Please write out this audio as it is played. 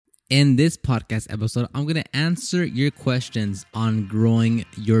In this podcast episode, I'm going to answer your questions on growing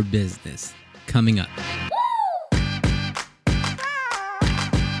your business. Coming up.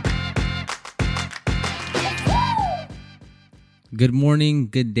 Good morning,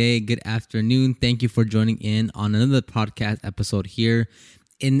 good day, good afternoon. Thank you for joining in on another podcast episode here.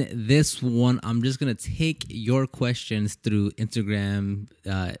 In this one, I'm just going to take your questions through Instagram,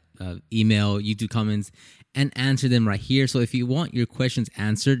 email, YouTube comments, and answer them right here. So if you want your questions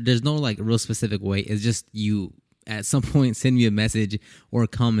answered, there's no real specific way. It's just you at some point send me a message or a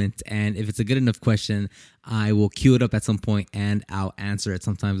comment, and if it's a good enough question, I will queue it up at some point and I'll answer it.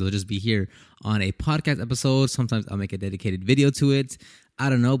 Sometimes it'll just be here on a podcast episode. Sometimes I'll make a dedicated video to it. I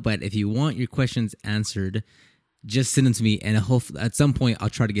don't know, but if you want your questions answered, just send them to me, and hopefully at some point I'll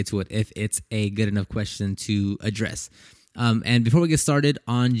try to get to it if it's a good enough question to address. And before we get started,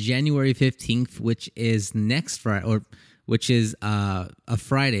 on January 15th, which is next Friday, which is a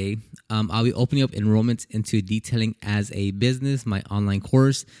Friday, I'll be opening up enrollment into Detailing as a Business, my online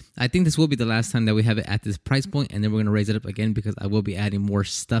course. I think this will be the last time that we have it at this price point, and then we're going to raise it up again because I will be adding more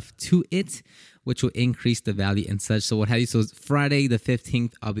stuff to it, which will increase the value and such. So what have you? So Friday the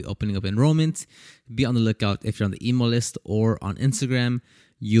 15th, I'll be opening up enrollment. Be on the lookout if you're on the email list or on Instagram.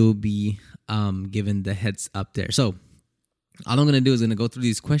 You'll be given the heads up there. So all I'm going to do is going to go through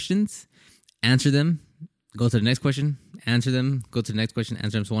these questions, answer them, go to the next question, answer them, go to the next question,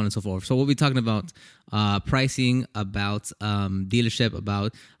 answer them, so on and so forth. So we'll be talking about pricing, about dealership,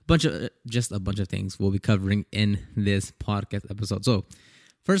 about a bunch of things we'll be covering in this podcast episode. So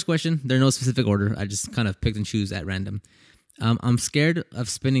first question, there's no specific order. I just kind of picked and choose at random. I'm scared of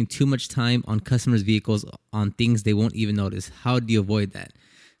spending too much time on customers' vehicles on things they won't even notice. How do you avoid that?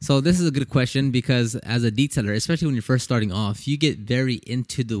 So this is a good question because as a detailer, especially when you're first starting off, you get very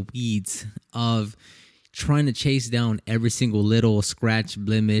into the weeds of trying to chase down every single little scratch,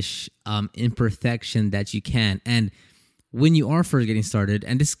 blemish, imperfection that you can. And when you are first getting started,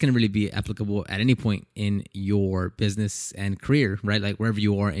 and this can really be applicable at any point in your business and career, right? Like wherever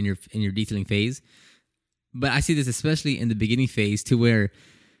you are in your detailing phase. But I see this especially in the beginning phase to where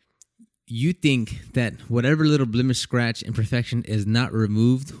you think that whatever little blemish, scratch, imperfection is not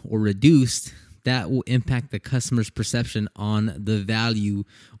removed or reduced, that will impact the customer's perception on the value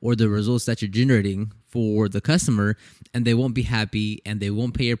or the results that you're generating for the customer, and they won't be happy, and they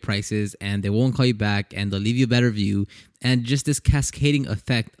won't pay your prices, and they won't call you back, and they'll leave you a better review, and just this cascading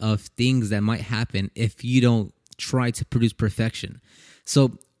effect of things that might happen if you don't try to produce perfection.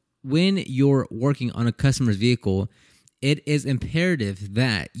 So when you're working on a customer's vehicle, it is imperative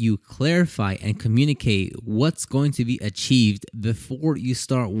that you clarify and communicate what's going to be achieved before you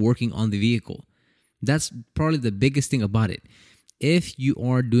start working on the vehicle. That's probably the biggest thing about it. If you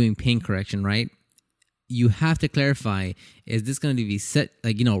are doing paint correction, right, you have to clarify, is this going to be set,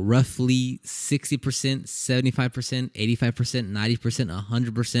 roughly 60%, 75%, 85%,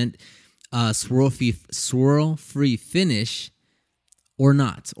 90%, 100% swirl-free finish, or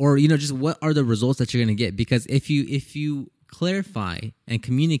not? Or, just what are the results that you're going to get? Because if you clarify and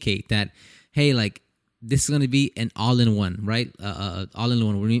communicate that, hey, this is going to be an all-in-one, right?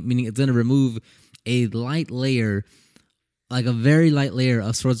 All-in-one, meaning it's going to remove a light layer, like a very light layer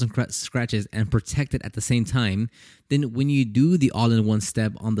of swirls and scratches, and protect it at the same time. Then when you do the all-in-one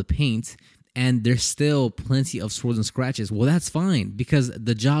step on the paint, and there's still plenty of swirls and scratches, well, that's fine, because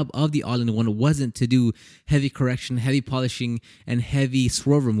the job of the all-in-one wasn't to do heavy correction, heavy polishing, and heavy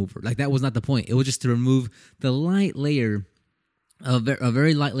swirl remover. That was not the point. It was just to remove the light layer, a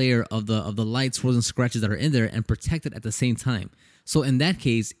very light layer of the light swirls and scratches that are in there, and protect it at the same time. So in that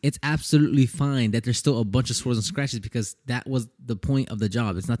case, it's absolutely fine that there's still a bunch of swirls and scratches, because that was the point of the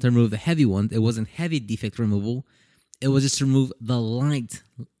job. It's not to remove the heavy ones. It wasn't heavy defect removal. It was just to remove the light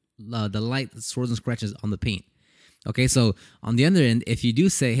swirls and scratches on the paint. Okay, so on the other end, if you do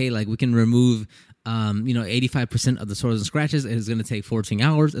say, hey, we can remove 85% of the swirls and scratches, it's going to take 14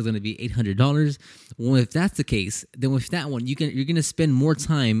 hours, it's going to be $800. Well, if that's the case, then with that one, you're going to spend more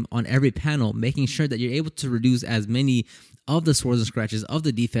time on every panel, making sure that you're able to reduce as many of the swirls and scratches of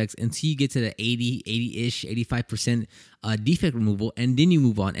the defects until you get to the 80-ish, 85% defect removal, and then you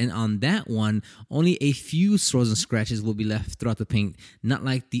move on. And on that one, only a few swirls and scratches will be left throughout the paint, not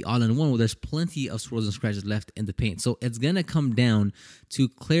like the all-in-one where there's plenty of swirls and scratches left in the paint. So it's going to come down to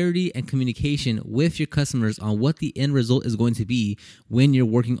clarity and communication with your customers on what the end result is going to be when you're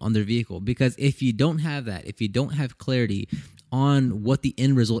working on their vehicle. Because if you don't have that, if you don't have clarity on what the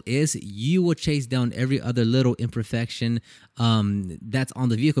end result is, you will chase down every other little imperfection that's on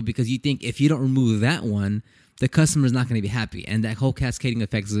the vehicle, because you think if you don't remove that one, the customer is not going to be happy, and that whole cascading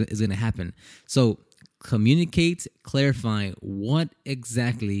effect is going to happen. So communicate, clarify what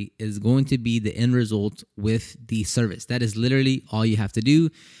exactly is going to be the end result with the service. That is literally all you have to do.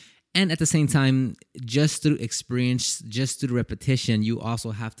 And at the same time, just through experience, just through repetition, you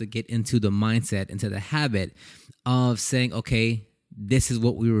also have to get into the mindset, into the habit of saying, okay, this is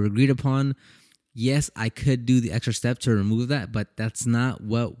what we were agreed upon. Yes, I could do the extra step to remove that, but that's not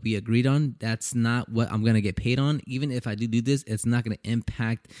what we agreed on. That's not what I'm going to get paid on. Even if I do this, it's not going to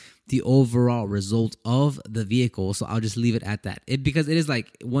impact the overall result of the vehicle. So I'll just leave it at that. Because it is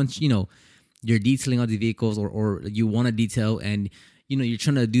like once, you're detailing all the vehicles or you want to detail and, you're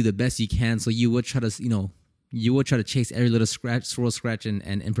trying to do the best you can. So you would try to, chase every little swirl, scratch,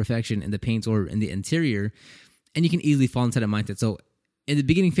 and imperfection in the paint or in the interior. And you can easily fall into that mindset. So in the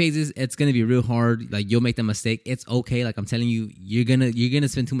beginning phases, it's going to be real hard. Like, you'll make that mistake. It's okay. Like I'm telling you, you're going to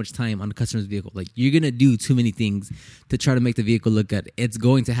spend too much time on the customer's vehicle. Like, you're going to do too many things to try to make the vehicle look good. It's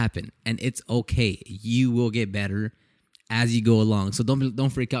going to happen, and it's okay. You will get better as you go along. So don't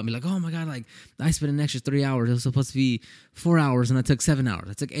freak out and be like, oh my God, like I spent an extra 3 hours. It was supposed to be 4 hours and I took 7 hours.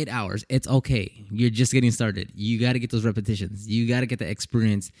 I took 8 hours. It's okay. You're just getting started. You got to get those repetitions. You got to get the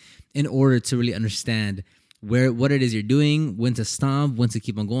experience in order to really understand what it is you're doing, when to stop, when to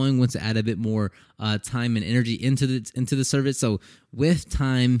keep on going, when to add a bit more time and energy into the service. So with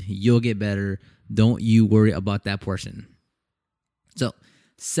time, you'll get better. Don't you worry about that portion. So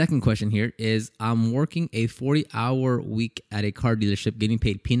second question here is, I'm working a 40-hour week at a car dealership, getting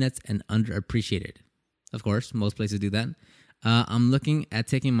paid peanuts and underappreciated. Of course, most places do that. I'm looking at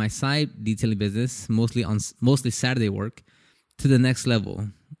taking my side detailing business, mostly Saturday work, to the next level.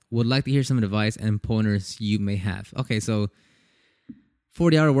 Would like to hear some advice and pointers you may have. Okay, so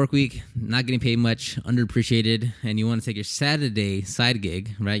 40-hour work week, not getting paid much, underappreciated, and you want to take your Saturday side gig,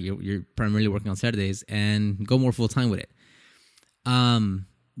 right? You're primarily working on Saturdays, and go more full-time with it.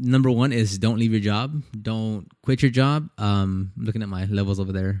 Number one is don't leave your job. Don't quit your job. I'm looking at my levels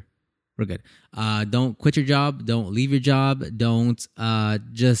over there. We're good. Don't quit your job. Don't leave your job. Don't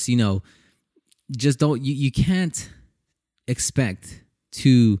you can't expect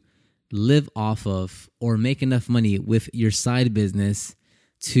to live off of or make enough money with your side business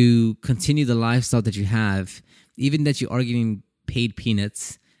to continue the lifestyle that you have. Even that you are getting paid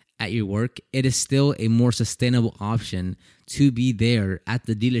peanuts at your work, it is still a more sustainable option to be there at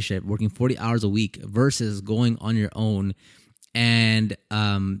the dealership working 40 hours a week versus going on your own and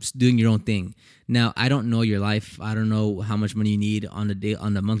doing your own thing. Now, I don't know your life. I don't know how much money you need on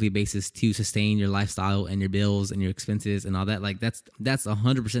a monthly basis to sustain your lifestyle and your bills and your expenses and all that. Like that's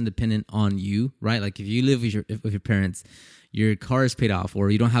 100% dependent on you, right? Like if you live with your parents, your car is paid off, or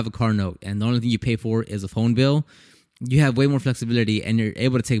you don't have a car note, and the only thing you pay for is a phone bill, you have way more flexibility and you're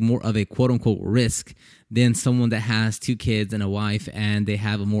able to take more of a quote unquote risk than someone that has 2 kids and a wife and they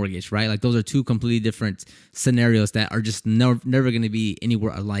have a mortgage, right? Like those are 2 completely different scenarios that are just never going to be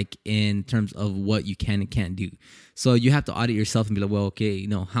anywhere alike in terms of what you can and can't do. So you have to audit yourself and be like, well, okay,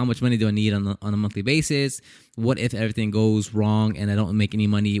 how much money do I need on a monthly basis? What if everything goes wrong and I don't make any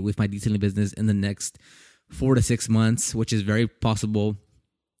money with my detailing business in the next 4 to 6 months, which is very possible.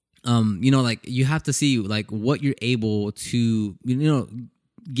 Like you have to see like what you're able to,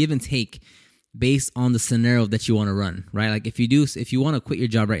 give and take based on the scenario that you want to run, right? Like if you want to quit your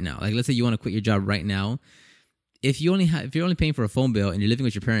job right now, like let's say you want to quit your job right now, if you're only paying for a phone bill and you're living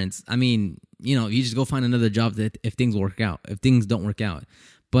with your parents, I mean, you just go find another job that if things don't work out.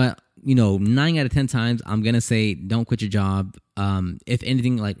 But 9 out of 10 times, I'm going to say don't quit your job. If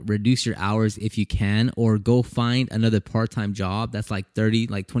anything, like reduce your hours if you can, or go find another part-time job that's like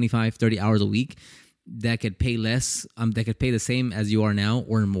 25, 30 hours a week that could pay less, that could pay the same as you are now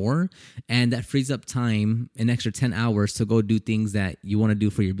or more. And that frees up time, an extra 10 hours to go do things that you want to do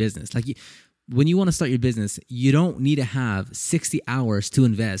for your business. Like when you want to start your business, you don't need to have 60 hours to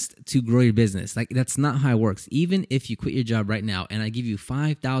invest to grow your business. Like that's not how it works. Even if you quit your job right now and I give you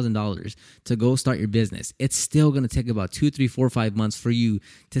 $5,000 to go start your business, it's still going to take about 2, 3, 4, 5 months for you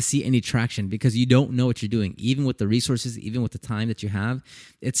to see any traction because you don't know what you're doing. Even with the resources, even with the time that you have,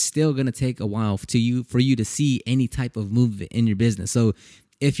 it's still going to take a while for you to see any type of movement in your business. So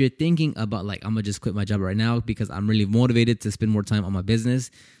if you're thinking about like, I'm going to just quit my job right now because I'm really motivated to spend more time on my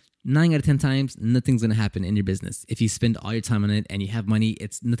business, 9 out of 10 times, nothing's going to happen in your business. If you spend all your time on it and you have money,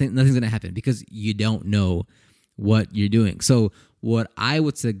 nothing's going to happen because you don't know what you're doing. So what I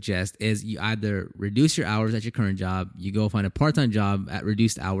would suggest is you either reduce your hours at your current job, you go find a part-time job at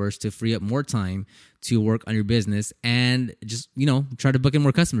reduced hours to free up more time to work on your business, and just, try to book in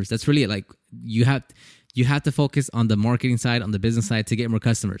more customers. That's really it. Like you have to focus on the marketing side, on the business side to get more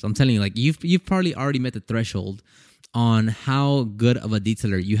customers. I'm telling you, like you've probably already met the threshold on how good of a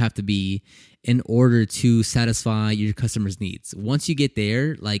detailer you have to be in order to satisfy your customers' needs. Once you get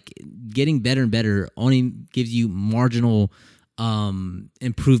there, like getting better and better only gives you marginal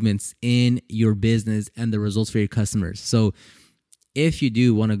improvements in your business and the results for your customers. So if you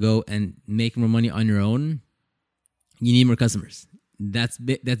do want to go and make more money on your own, you need more customers. That's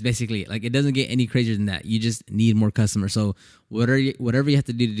basically it. Like, it doesn't get any crazier than that. You just need more customers. So whatever you have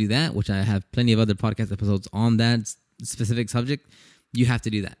to do that, which I have plenty of other podcast episodes on that specific subject, you have to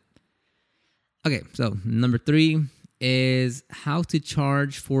do that. Okay, so number 3 is how to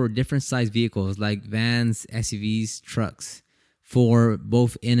charge for different size vehicles like vans, SUVs, trucks for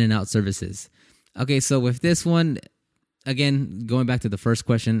both in and out services. Okay, so with this one, again, going back to the first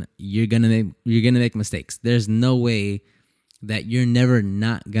question, you're gonna make mistakes. There's no way that you're never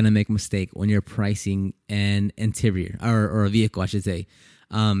not gonna make a mistake when you're pricing an interior or a vehicle, I should say.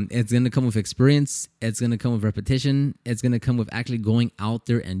 It's gonna come with experience. It's gonna come with repetition. It's gonna come with actually going out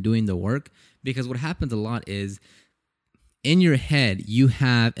there and doing the work. Because what happens a lot is, in your head, you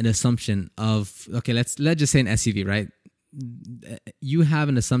have an assumption of, okay, let's just say an SUV, right? You have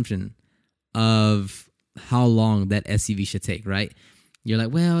an assumption of how long that SUV should take, right? You're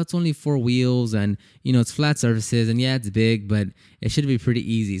like, well, it's only 4 wheels and, it's flat surfaces and yeah, it's big, but it should be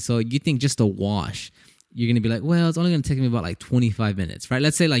pretty easy. So you think just a wash, you're going to be like, well, it's only going to take me about like 25 minutes, right?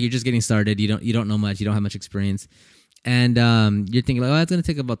 Let's say like you're just getting started. You don't know much. You don't have much experience. And you're thinking like, oh, it's going to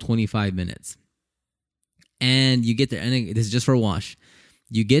take about 25 minutes. And you get there, and this is just for a wash.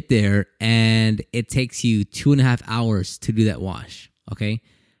 You get there and it takes you 2.5 hours to do that wash, okay?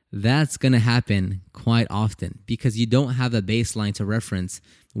 That's going to happen quite often because you don't have a baseline to reference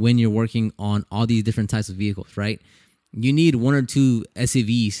when you're working on all these different types of vehicles, right? You need 1 or 2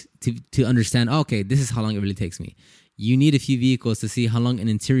 SUVs to understand, okay, this is how long it really takes me. You need a few vehicles to see how long an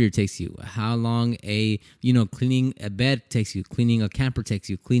interior takes you, how long cleaning a bed takes you, cleaning a camper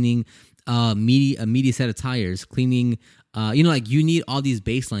takes you, cleaning a media set of tires, cleaning, you need all these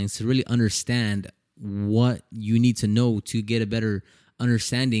baselines to really understand what you need to know to get a better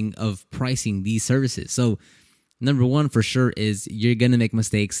understanding of pricing these services. So number 1 for sure is you're going to make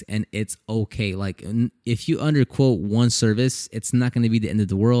mistakes and it's okay. Like if you underquote one service, it's not going to be the end of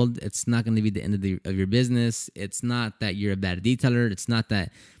the world. It's not going to be the end of your business. It's not that you're a bad detailer. It's not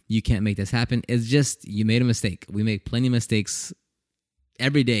that you can't make this happen. It's just you made a mistake. We make plenty of mistakes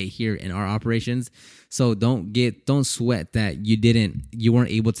every day here in our operations. So don't sweat that you weren't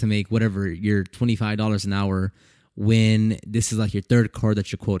able to make whatever your $25 an hour when this is like your 3rd car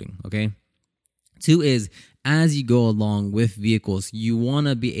that you're quoting, okay? 2 is, as you go along with vehicles, you want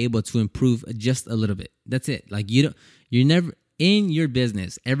to be able to improve just a little bit. That's it. Like you're never in your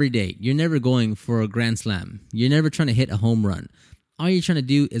business every day. You're never going for a grand slam. You're never trying to hit a home run. All you're trying to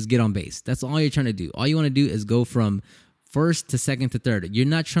do is get on base. That's all you're trying to do. All you want to do is go from 1st to 2nd to 3rd. You're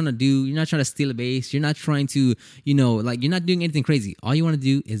not trying to steal a base. You're not trying to, you're not doing anything crazy. All you want to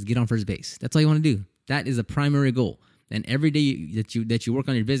do is get on first base. That's all you want to do. That is a primary goal. And every day that you work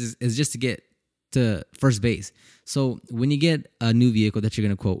on your business is just to get to first base. So when you get a new vehicle that you're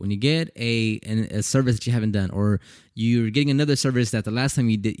going to quote, when you get a service that you haven't done, or you're getting another service that the last time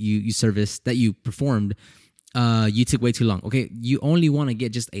you serviced that you performed, you took way too long. Okay, you only want to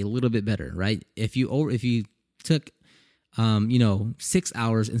get just a little bit better, right? If you took 6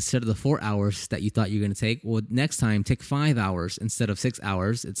 hours instead of the 4 hours that you thought you were going to take, well, next time take 5 hours instead of 6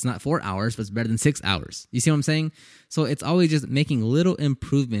 hours. It's not 4 hours, but it's better than 6 hours. You see what I'm saying? So it's always just making little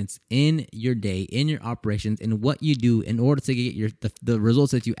improvements in your day, in your operations, in what you do in order to get the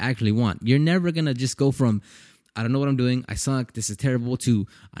results that you actually want. You're never going to just go from, I don't know what I'm doing, I suck, this is terrible, to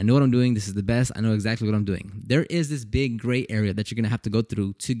I know what I'm doing, this is the best, I know exactly what I'm doing. There is this big gray area that you're going to have to go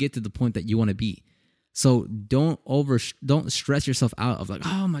through to get to the point that you want to be. So don't stress yourself out of like,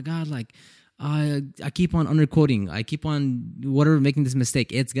 oh my God, like I keep on underquoting, I keep on making this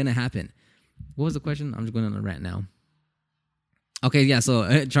mistake. It's gonna happen. What was the question? I'm just going on a rant now. Okay, yeah.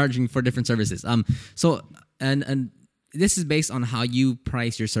 So charging for different services. So and this is based on how you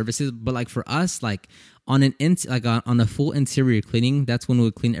price your services. But like for us, like on on a full interior cleaning, that's when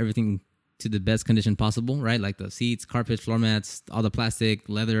we clean everything to the best condition possible, right? Like the seats, carpets, floor mats, all the plastic,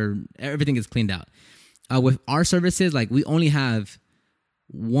 leather, everything is cleaned out. With our services, like we only have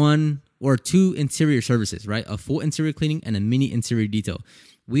 1 or 2 interior services, right? A full interior cleaning and a mini interior detail.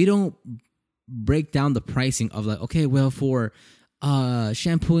 We don't break down the pricing of like, okay, well, for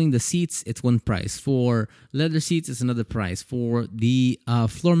shampooing the seats, it's one price. For leather seats, it's another price. For the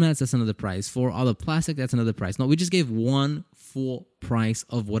floor mats, that's another price. For all the plastic, that's another price. No, we just gave one full price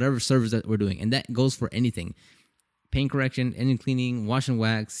of whatever service that we're doing, and that goes for anything. Paint correction, engine cleaning, wash and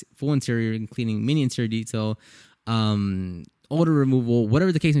wax, full interior cleaning, mini interior detail, order removal,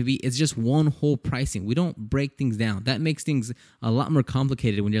 whatever the case may be. It's just one whole pricing. We don't break things down. That makes things a lot more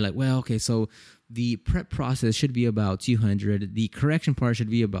complicated when you're like, well, okay, so the prep process should be about 200. The correction part should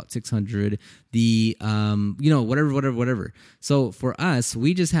be about 600. The, whatever. So for us,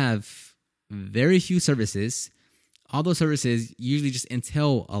 we just have very few services. All those services usually just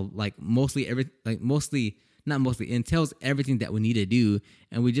entail entails everything that we need to do,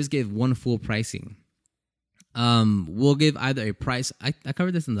 and we just give one full pricing. We'll give either a price. I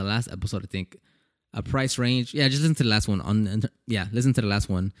covered this in the last episode, I think. A price range. Yeah, just listen to the last one. Listen to the last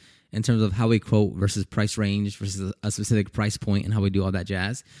one in terms of how we quote versus price range versus a specific price point and how we do all that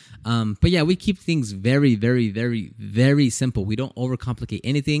jazz. But yeah, we keep things very, very, very, very simple. We don't overcomplicate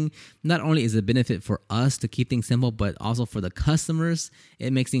anything. Not only is it a benefit for us to keep things simple, but also for the customers,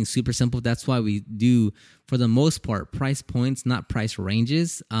 it makes things super simple. That's why we do, for the most part, price points, not price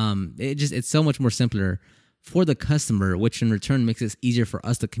ranges. It's so much more simpler for the customer, which in return makes it easier for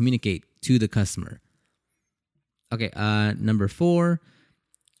us to communicate to the customer. Okay, number 4,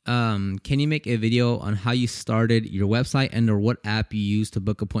 can you make a video on how you started your website and or what app you use to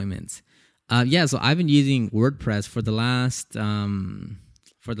book appointments? So I've been using WordPress for the last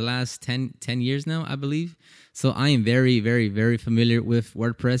 10 years now, I believe. So I am very, very, very familiar with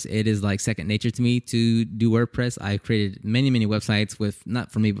WordPress. It is like second nature to me to do WordPress. I created many, many websites not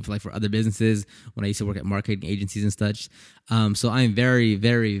for me, but for other businesses when I used to work at marketing agencies and such. So I'm very,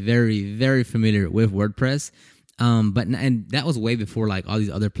 very, very, very familiar with WordPress. And that was way before like all these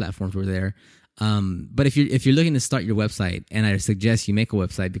other platforms were there. But if you're looking to start your website, and I suggest you make a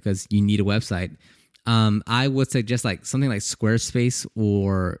website because you need a website, I would suggest like something like Squarespace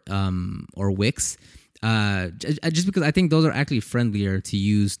or Wix. Just because I think those are actually friendlier to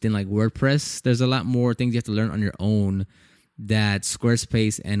use than like WordPress. There's a lot more things you have to learn on your own that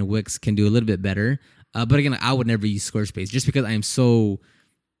Squarespace and Wix can do a little bit better. But again, I would never use Squarespace just because I am so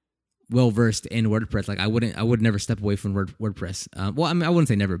well versed in WordPress. Like I would never step away from WordPress. I wouldn't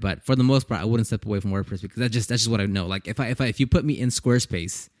say never, but for the most part, I wouldn't step away from WordPress because that's just what I know. Like if you put me in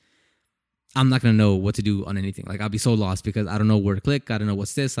Squarespace, I'm not going to know what to do on anything. Like I'll be so lost because I don't know where to click. I don't know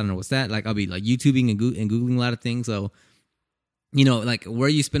what's this. I don't know what's that. Like I'll be like YouTubing and Googling a lot of things. So, like where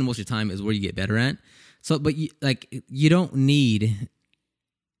you spend most of your time is where you get better at. So, but you don't need,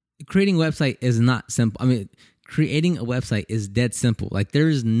 creating a website is not simple. I mean, creating a website is dead simple. Like there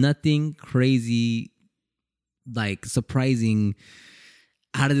is nothing crazy, like surprising,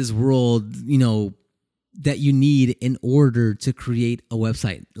 out of this world, that you need in order to create a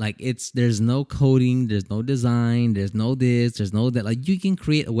website. Like there's no coding, there's no design, there's no this, there's no that. Like you can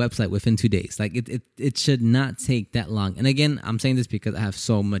create a website within 2 days. Like it should not take that long. And again, I'm saying this because I have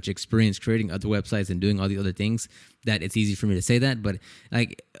so much experience creating other websites and doing all the other things that it's easy for me to say that. But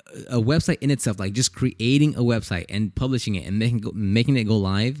like a website in itself, like just creating a website and publishing it and making it go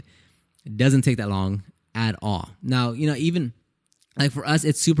live doesn't take that long at all. Now, even like for us,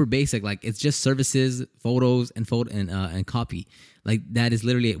 it's super basic. Like it's just services, photos, and copy. Like that is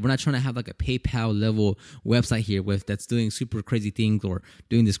literally it. We're not trying to have like a PayPal level website here that's doing super crazy things or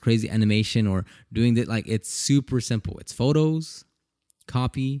doing this crazy animation or doing that. Like it's super simple. It's photos,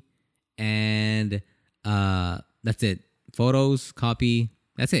 copy, and that's it. Photos, copy.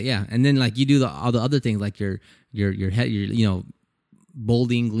 That's it. Yeah. And then like you do all the other things like your head,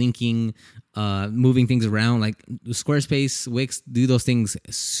 bolding, linking, moving things around. Like Squarespace, Wix do those things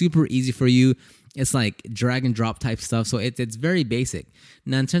super easy for you. It's like drag and drop type stuff, so it's very basic.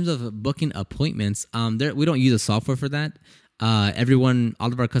 Now, in terms of booking appointments, we don't use a software for that. All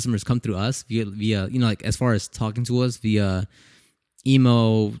of our customers come through us via like as far as talking to us via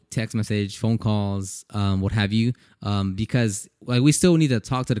email, text message, phone calls, what have you, because like we still need to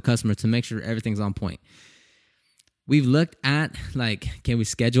talk to the customer to make sure everything's on point. We've looked at like, can we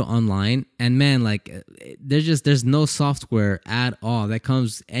schedule online? And man, like there's no software at all that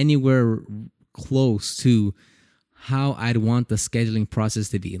comes anywhere close to how I'd want the scheduling process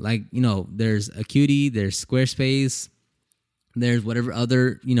to be. Like, there's Acuity, there's Squarespace, there's whatever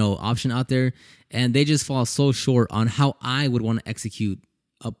other, option out there. And they just fall so short on how I would want to execute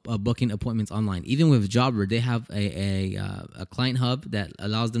a booking appointments online. Even with Jobber, they have a client hub that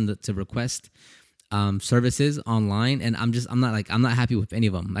allows them to request services online, and I'm not happy with any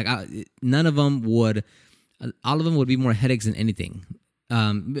of them. Like none of them would, all of them would be more headaches than anything.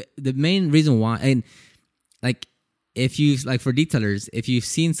 The main reason why, and like if you like for detailers, if you've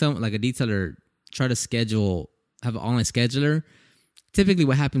seen some like a detailer try to have an online scheduler, typically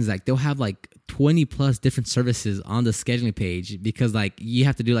what happens is like they'll have like 20 plus different services on the scheduling page, because like you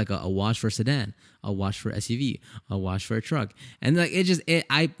have to do like a wash for a sedan, a wash for SUV, a wash for a truck. And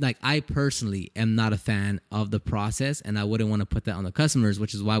like I personally am not a fan of the process, and I wouldn't want to put that on the customers,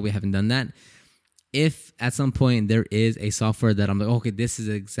 which is why we haven't done that. If at some point there is a software that I'm like, okay, this is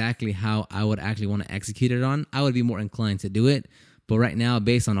exactly how I would actually want to execute it on, I would be more inclined to do it. But right now,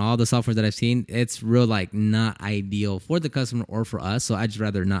 based on all the software that I've seen, it's real like not ideal for the customer or for us. So I'd just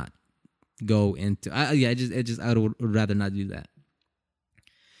rather not go into. I would rather not do that.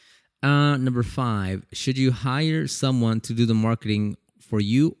 Number 5, should you hire someone to do the marketing for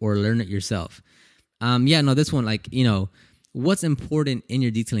you or learn it yourself? This one, like, what's important in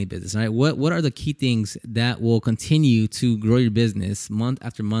your detailing business, right? What are the key things that will continue to grow your business month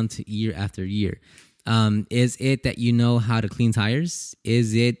after month, year after year? Is it that you know how to clean tires?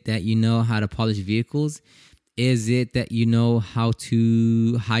 Is it that you know how to polish vehicles? Is it that you know how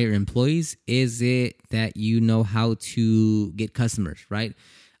to hire employees? Is it that you know how to get customers, right?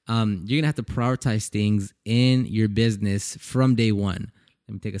 You're going to have to prioritize things in your business from day one.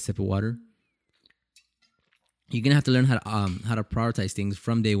 Let me take a sip of water. You're going to have to learn how to prioritize things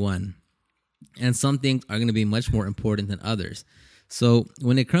from day one. And some things are going to be much more important than others. So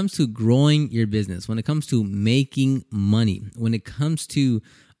when it comes to growing your business, when it comes to making money, when it comes to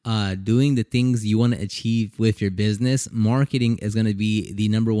doing the things you want to achieve with your business, marketing is going to be the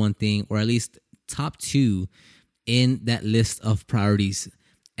number one thing, or at least top 2 in that list of priorities.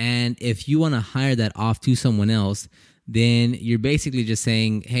 And if you want to hire that off to someone else, then you're basically just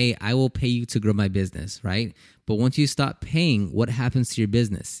saying, hey, I will pay you to grow my business, right? But once you stop paying, what happens to your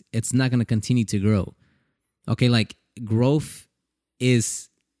business? It's not going to continue to grow. Okay, like growth is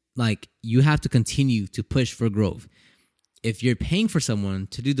like you have to continue to push for growth. If you're paying for someone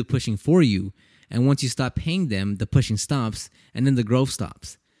to do the pushing for you, and once you stop paying them, the pushing stops, and then the growth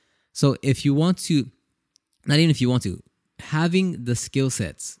stops. So if you want to, not even if you want to, having the skill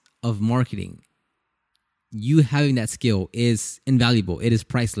sets of marketing, you having that skill is invaluable. It is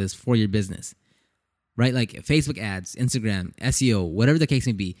priceless for your business, right? Like Facebook ads, Instagram, SEO, whatever the case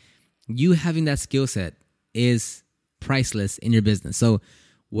may be, you having that skill set is priceless in your business. So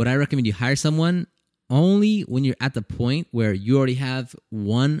would I recommend you hire someone only when you're at the point where you already have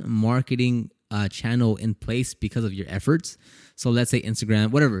one marketing channel in place because of your efforts? So let's say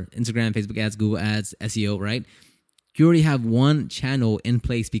Instagram, whatever, Instagram, Facebook ads, Google ads, SEO, right? You already have one channel in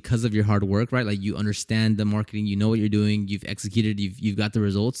place because of your hard work, right? Like you understand the marketing, you know what you're doing, you've executed, you've got the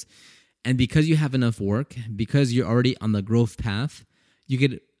results. And because you have enough work, because you're already on the growth path,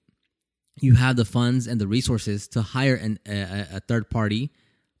 you have the funds and the resources to hire a third party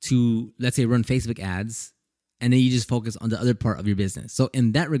to, let's say, run Facebook ads, and then you just focus on the other part of your business. So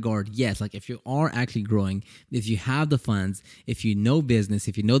in that regard, yes, like if you are actually growing, if you have the funds, if you know business,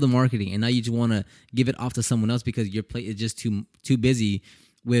 if you know the marketing, and now you just want to give it off to someone else because your plate is just too busy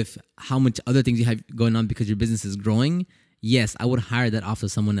with how much other things you have going on because your business is growing, yes, I would hire that off to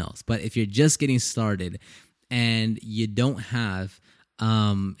someone else. But if you're just getting started and you don't have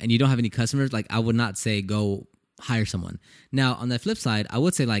any customers, like I would not say go hire someone. Now, on the flip side, I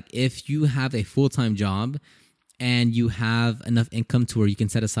would say like if you have a full-time job and you have enough income to where you can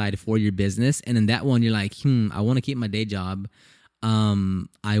set aside for your business, and in that one you're like, I want to keep my day job.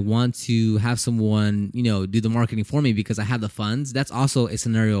 I want to have someone, do the marketing for me because I have the funds. That's also a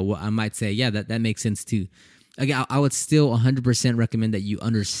scenario where I might say, yeah, that makes sense too. Again, I would still 100% recommend that you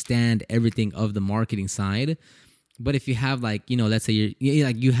understand everything of the marketing side. But if you have let's say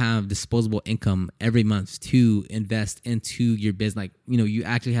you have disposable income every month to invest into your business, like, you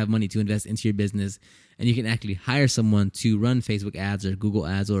actually have money to invest into your business, and you can actually hire someone to run Facebook ads or Google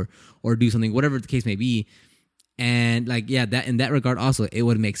ads or do something, whatever the case may be. And that in that regard also, it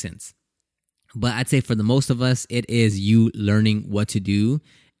would make sense. But I'd say for the most of us, it is you learning what to do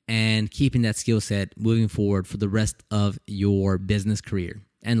and keeping that skill set moving forward for the rest of your business career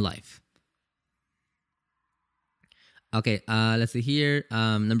and life. Okay, let's see here.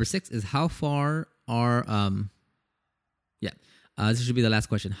 Number 6 is how far are this should be the last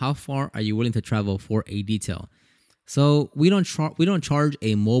question. How far are you willing to travel for a detail? So we don't charge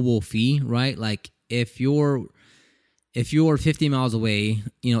a mobile fee, right? Like if you're 50 miles away,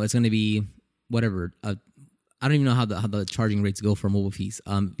 it's going to be whatever. I don't even know how the charging rates go for mobile fees.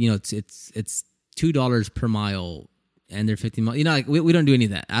 It's $2 per mile. And they're 50 miles. We don't do any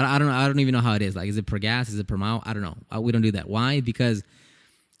of that. I don't know. I don't even know how it is. Like, is it per gas? Is it per mile? I don't know. We don't do that. Why? Because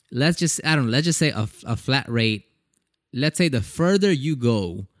let's just say a flat rate. Let's say the further you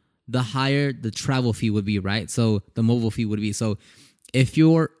go, the higher the travel fee would be, right? So the mobile fee would be. So if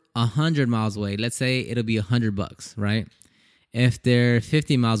you're 100 miles away, let's say it'll be $100, right? If they're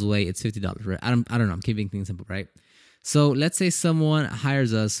 50 miles away, it's $50, right? I don't know. I'm keeping things simple, right? So let's say someone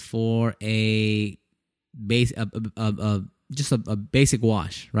hires us for a just a basic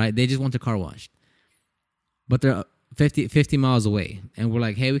wash, right? They just want their car washed, but they're 50 miles away, and we're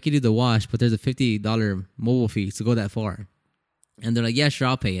like, hey, we could do the wash, but there's a $50 mobile fee to go that far. And they're like, yeah, sure,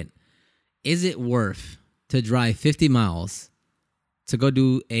 I'll pay it. Is it worth to drive 50 miles to go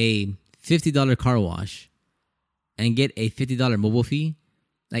do a $50 car wash and get a $50 mobile fee?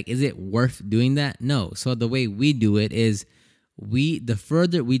 Like, is it worth doing that? No. So the way we do it is the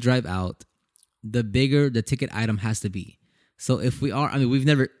further we drive out, the bigger the ticket item has to be. So if we've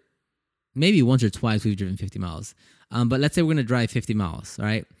never, maybe once or twice we've driven 50 miles. But let's say we're going to drive 50 miles, all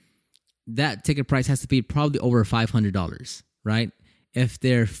right? That ticket price has to be probably over $500, right? If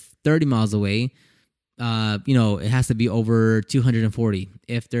they're 30 miles away, it has to be over 240.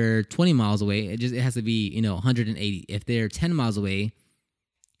 If they're 20 miles away, it has to be, 180. If they're 10 miles away,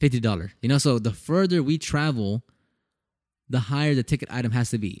 $50. So the further we travel, the higher the ticket item has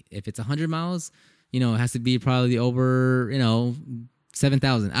to be. If it's 100 miles, it has to be probably over,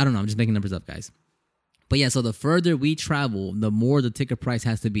 7,000. I don't know. I'm just making numbers up, guys. But yeah, so the further we travel, the more the ticket price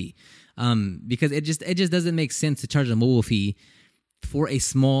has to be, because it just doesn't make sense to charge a mobile fee for a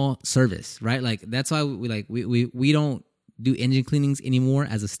small service, right? Like that's why we don't do engine cleanings anymore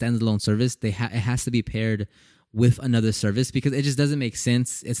as a standalone service. It has to be paired with another service because it just doesn't make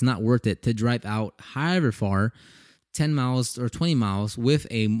sense. It's not worth it to drive out however far, 10 miles or 20 miles with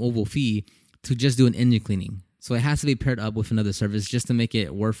a mobile fee to just do an engine cleaning. So it has to be paired up with another service just to make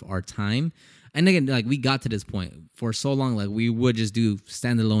it worth our time. And again, like we got to this point for so long, like we would just do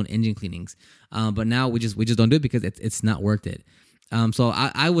standalone engine cleanings, but now we just don't do it because it's not worth it. So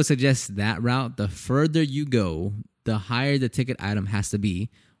I would suggest that route. The further you go, the higher the ticket item has to be.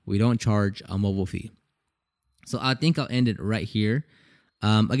 We don't charge a mobile fee. So I think I'll end it right here.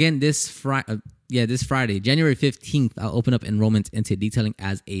 Again, this Friday, January 15th, I'll open up enrollment into detailing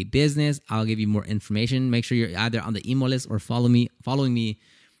as a business. I'll give you more information. Make sure you're either on the email list or following me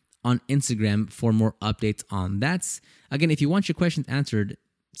on Instagram for more updates on that. Again, if you want your questions answered,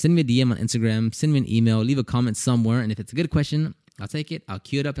 send me a DM on Instagram, send me an email, leave a comment somewhere. And if it's a good question, I'll take it. I'll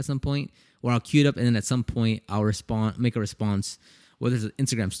queue it up at some point, or I'll queue it up and then at some point I'll make a response, whether it's an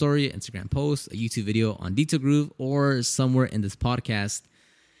Instagram story, Instagram post, a YouTube video on Detail Groove, or somewhere in this podcast.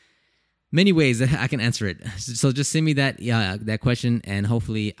 Many ways that I can answer it. So just send me that question, and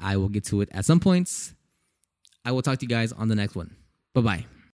hopefully I will get to it at some points. I will talk to you guys on the next one. Bye-bye.